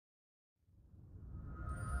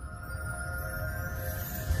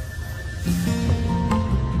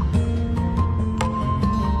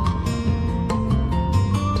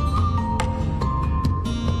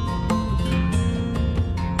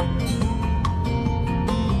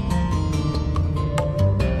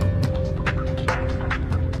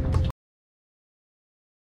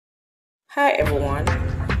Hi everyone.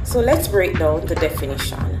 So let's break down the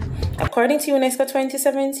definition. According to UNESCO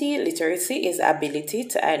 2017, literacy is ability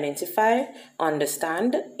to identify,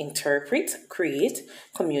 understand, interpret, create,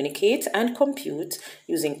 communicate, and compute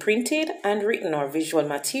using printed and written or visual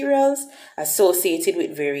materials associated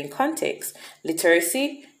with varying contexts.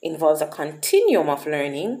 Literacy involves a continuum of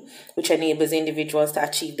learning which enables individuals to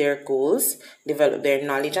achieve their goals, develop their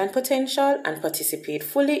knowledge and potential, and participate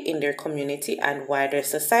fully in their community and wider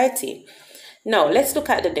society. Now, let's look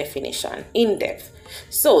at the definition in depth.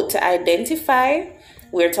 So, to identify,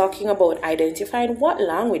 we're talking about identifying what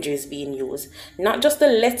language is being used, not just the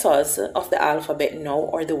letters of the alphabet now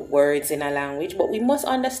or the words in a language, but we must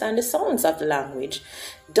understand the sounds of the language.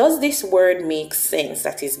 Does this word make sense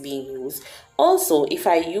that is being used? Also, if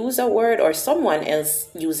I use a word or someone else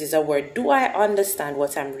uses a word, do I understand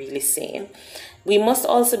what I'm really saying? We must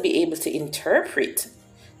also be able to interpret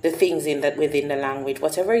the things within the language,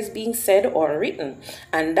 whatever is being said or written,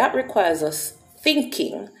 and that requires us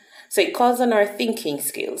thinking. So it calls on our thinking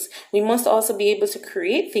skills. We must also be able to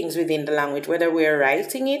create things within the language, whether we're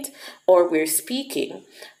writing it or we're speaking.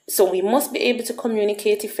 So we must be able to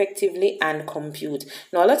communicate effectively and compute.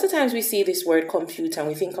 Now, a lot of times we see this word compute and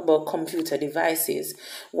we think about computer devices.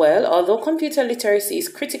 Well, although computer literacy is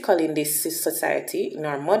critical in this society, in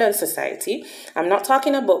our modern society, I'm not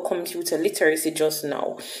talking about computer literacy just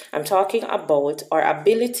now. I'm talking about our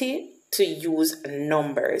ability to use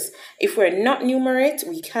numbers. If we're not numerate,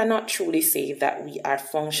 we cannot truly say that we are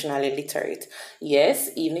functionally literate. Yes,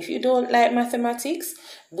 even if you don't like mathematics,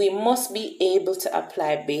 we must be able to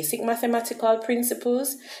apply basic mathematical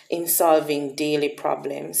principles in solving daily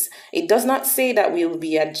problems. It does not say that we will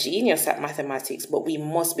be a genius at mathematics, but we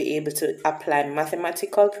must be able to apply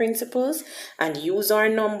mathematical principles and use our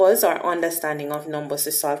numbers, our understanding of numbers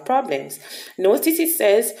to solve problems. Notice it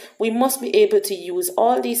says we must be able to use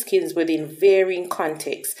all these skills within varying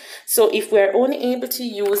contexts. So if we're only able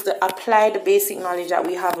to apply the basic knowledge that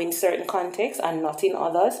we have in certain contexts and not in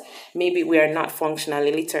others, maybe we are not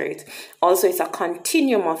functionally literate. Also, it's a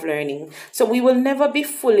continuum of learning. So we will never be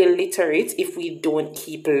fully literate if we don't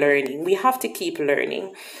keep learning. We have to keep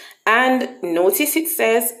learning. And notice it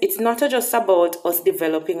says it's not just about us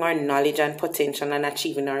developing our knowledge and potential and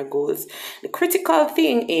achieving our goals. The critical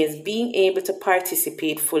thing is being able to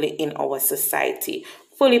participate fully in our society.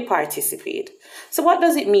 Fully participate. So what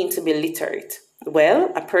does it mean to be literate?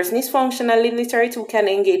 Well, a person is functionally literate who can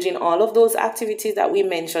engage in all of those activities that we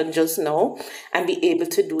mentioned just now and be able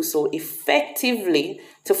to do so effectively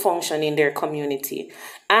to function in their community.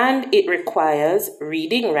 And it requires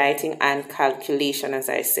reading, writing, and calculation, as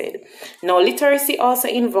I said. Now, literacy also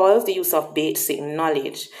involves the use of basic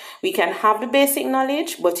knowledge. We can have the basic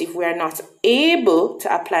knowledge, but if we are not able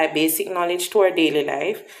to apply basic knowledge to our daily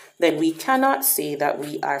life, then we cannot say that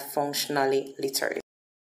we are functionally literate.